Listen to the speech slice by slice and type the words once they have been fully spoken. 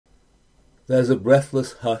There's a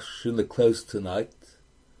breathless hush in the close to-night,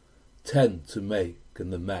 10 to make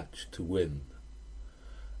and the match to win.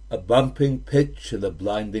 A bumping pitch and a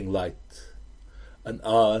blinding light, an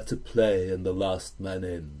hour to play and the last man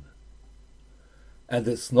in. And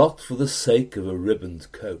it's not for the sake of a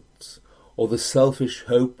ribboned coat, or the selfish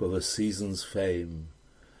hope of a season's fame,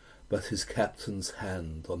 but his captain's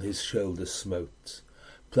hand on his shoulder smote,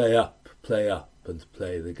 play up, and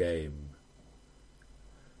play the game.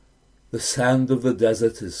 The sand of the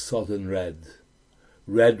desert is sodden red,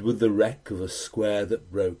 red with the wreck of a square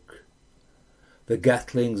that broke. The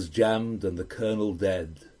Gatling's jammed and the colonel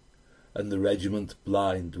dead, and the regiment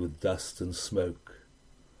blind with dust and smoke.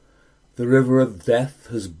 The river of death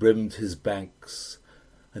has brimmed his banks,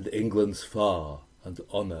 and England's far, and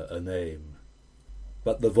honour a name.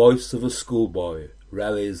 But the voice of a schoolboy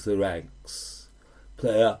rallies the ranks,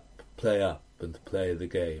 play up, and play the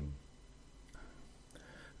game.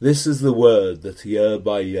 This is the word that year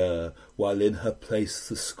by year, while in her place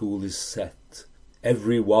the school is set,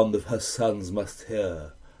 every one of her sons must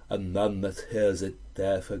hear, and none that hears it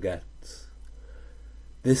dare forget.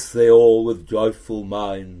 This they all with joyful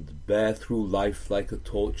mind bear through life like a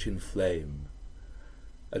torch in flame,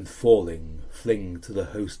 and falling fling to the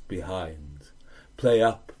host behind, play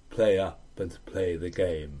up, and play the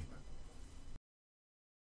game.